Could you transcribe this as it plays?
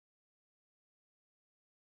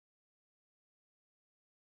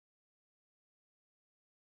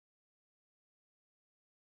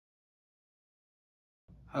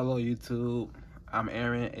Hello YouTube, I'm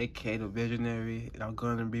Aaron, aka The Visionary, and I'm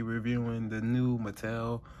going to be reviewing the new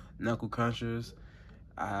Mattel Knuckle Crunchers.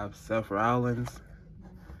 I have Seth Rollins.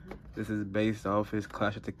 This is based off his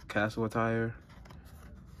Clash at the Castle attire.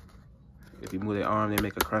 If you move their arm, they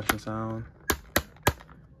make a crunching sound.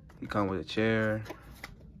 He comes with a chair.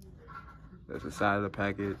 That's the side of the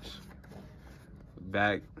package.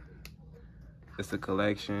 Back, it's a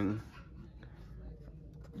collection.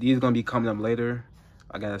 These are going to be coming up later.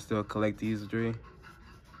 I gotta still collect these three.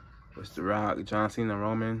 It's The Rock, John Cena,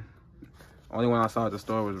 Roman. Only one I saw at the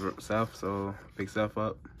store was Seth, so pick Seth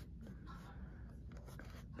up.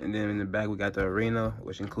 And then in the back we got the arena,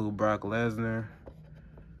 which include Brock Lesnar.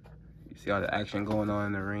 You see all the action going on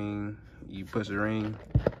in the ring. You push the ring,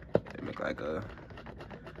 they make like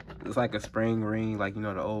it's like a spring ring, like you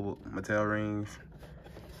know the old Mattel rings.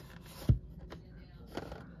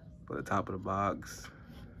 For the top of the box.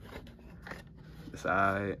 The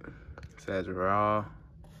side says Raw.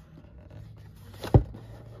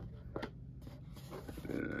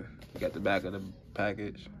 You got the back of the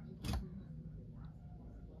package.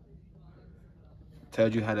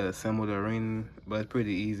 Tells you how to assemble the ring, but it's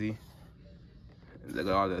pretty easy. Look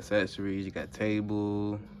at all the accessories. You got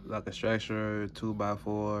table, like a stretcher,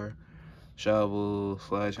 2x4, shovel,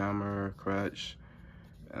 sledgehammer, crutch.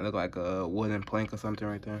 And look like a wooden plank or something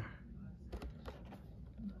right there.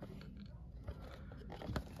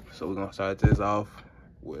 So we're gonna start this off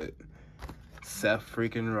with Seth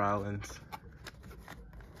freaking Rollins.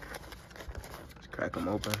 Let's crack them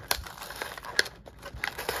open.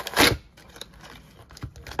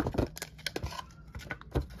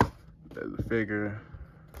 There's the figure.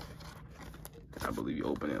 I believe you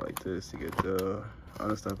open it like this to get the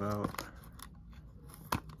other stuff out.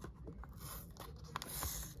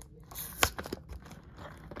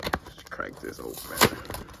 Let's crack this open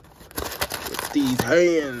with these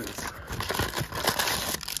hands.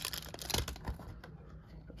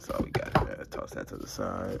 That's all we got there. Toss that to the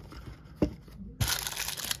side.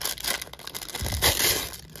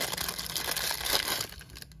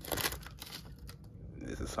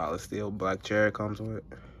 This is solid steel black chair it comes with.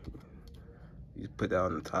 You put that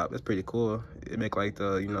on the top. It's pretty cool. It make like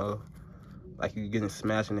the, you know, like you getting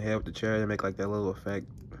smashed in the head with the chair. It make like that little effect.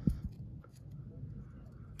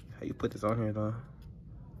 How you put this on here though?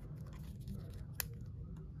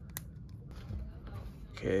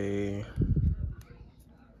 Okay.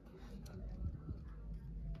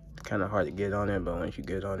 Kind of hard to get on there, but once you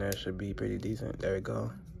get on there, it should be pretty decent. There we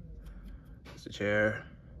go. It's the chair.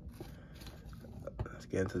 Let's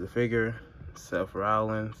get into the figure. Seth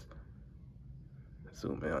Rollins.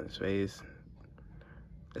 Zoom in on his face.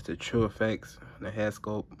 It's the true effects on the head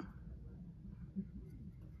sculpt.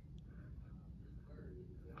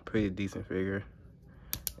 Pretty decent figure.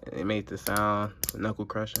 And they made the sound for knuckle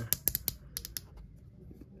crushing.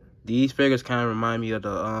 These figures kind of remind me of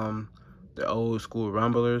the old school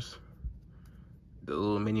rumblers. The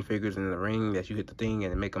little minifigures in the ring that you hit the thing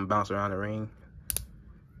and it make them bounce around the ring.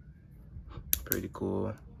 Pretty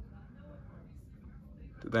cool.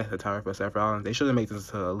 That's the tower for Seth Rollins. They should have made this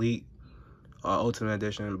to Elite or Ultimate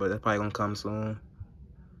Edition, but that's probably gonna come soon.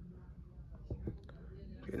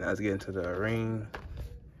 Okay, now let's get into the ring.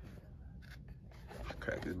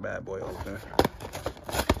 Crack this bad boy open.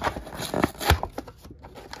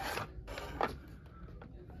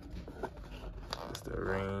 It's the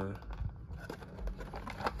ring.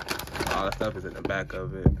 All the stuff is in the back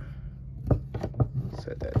of it.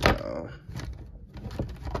 Set that down.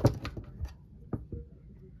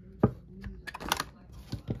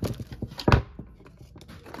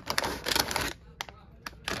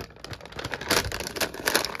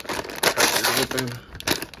 Open.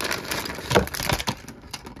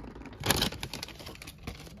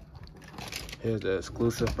 Here's the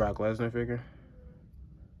exclusive Brock Lesnar figure.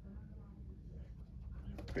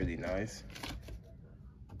 Pretty nice.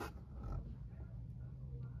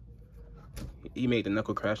 He made the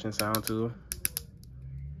knuckle crashing sound too.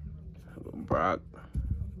 Brock.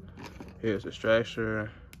 Here's the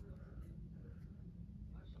stretcher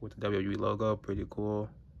with the WWE logo. Pretty cool.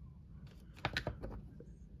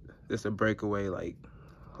 This is a breakaway, like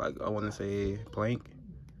I want to say plank.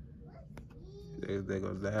 There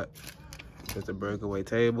goes that. There's a breakaway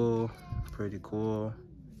table. Pretty cool.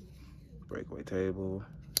 Breakaway table.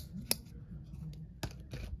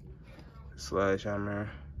 Sledgehammer.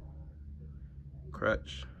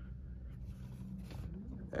 Crutch.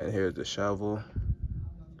 And here's the shovel.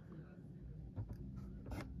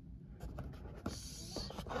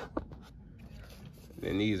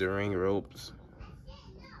 Then these are ring ropes.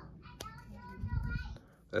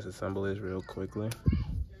 Let's assemble this real quickly.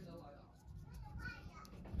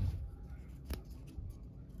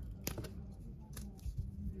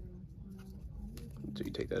 So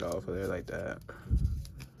you take that off of there like that.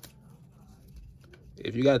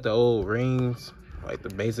 If you got the old rings, like the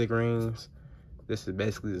basic rings, this is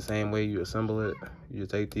basically the same way you assemble it. You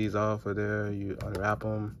take these off of there, you unwrap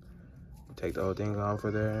them, you take the whole thing off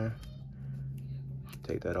of there,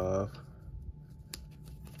 take that off,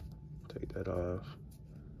 take that off.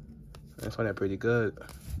 That's when they're pretty good.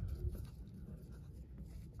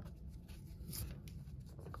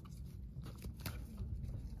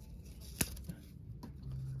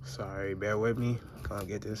 Sorry, bear with me. Gonna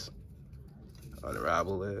get this,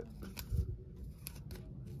 unravel it.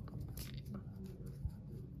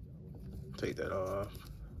 Take that off.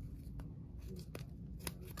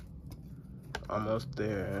 Almost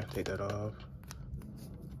there, take that off.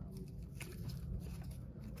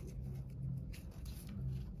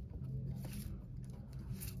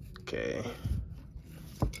 Okay,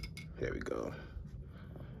 there we go.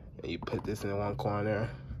 And you put this in one corner,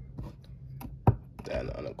 that in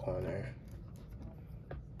the other corner.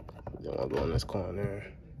 Then we'll go in this corner.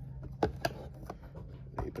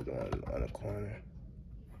 Then you put it on the other corner.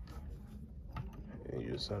 And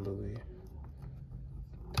you assembly.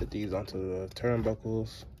 Put these onto the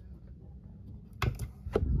turnbuckles.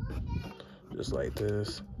 Just like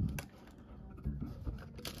this.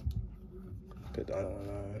 Put the other one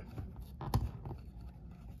on.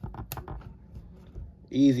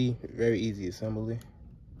 Easy, very easy assembly.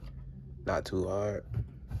 Not too hard.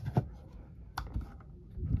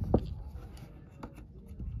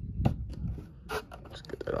 Just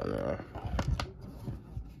get that on there.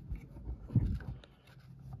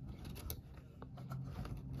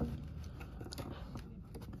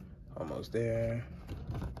 Almost there.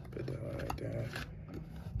 Put that one right there.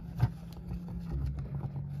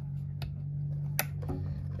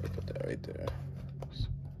 And put that right there.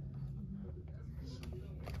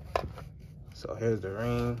 So here's the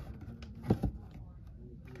ring.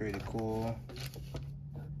 Pretty cool.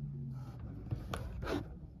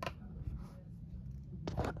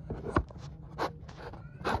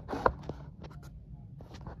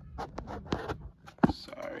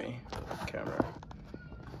 Sorry, camera.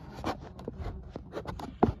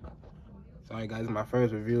 Sorry guys, my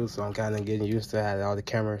first review, so I'm kind of getting used to having all the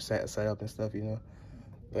cameras set up and stuff, you know.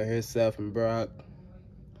 But here's Seth and Brock.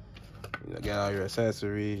 You know, get all your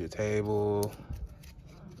accessories, your table,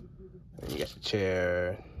 and you got your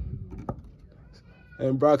chair.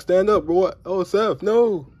 And Brock, stand up, boy. Oh, Seth,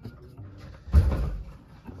 no.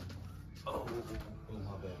 Oh,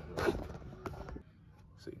 my bad.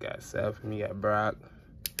 So you got Seth and you got Brock.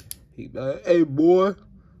 He like, hey, boy.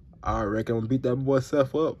 I reckon I'm gonna beat that boy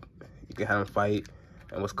Seth up. You can have him fight.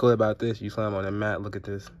 And what's cool about this, you slam on the mat. Look at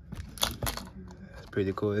this. It's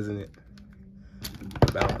pretty cool, isn't it?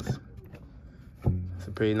 Balance. It's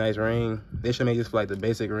a pretty nice ring. They should make this for like the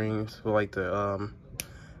basic rings for like the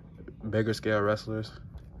bigger scale wrestlers.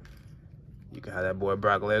 You can have that boy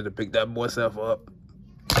Brock Lesnar pick that boy Seth up,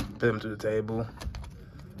 put him to the table.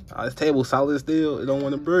 This table's solid still. It don't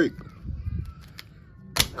want to break.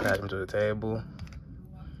 Crash him to the table.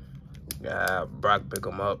 You can have Brock pick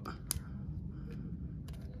him up.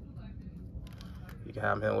 You can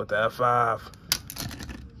have him with the F5.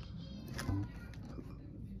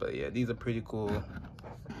 But yeah, these are pretty cool.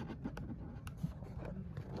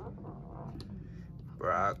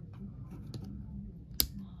 Brock.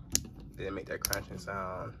 Didn't make that crunching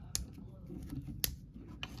sound.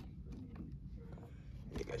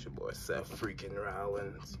 You got your boy Seth freaking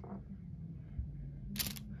Rollins.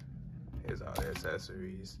 Here's all their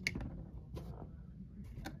accessories.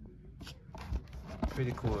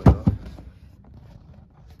 Pretty cool though.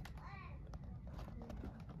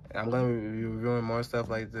 And I'm gonna be reviewing more stuff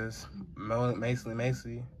like this.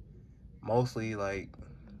 Mostly like,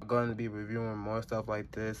 I'm going to be reviewing more stuff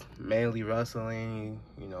like this. Mainly wrestling,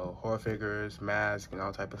 you know, horror figures, masks, and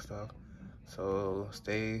all type of stuff. So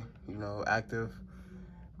stay, you know, active.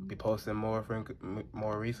 Be posting more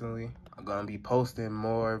recently. I'm gonna be posting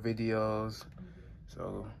more videos.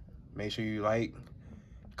 So make sure you like,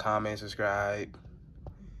 comment, subscribe,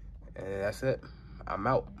 and that's it. I'm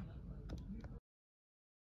out.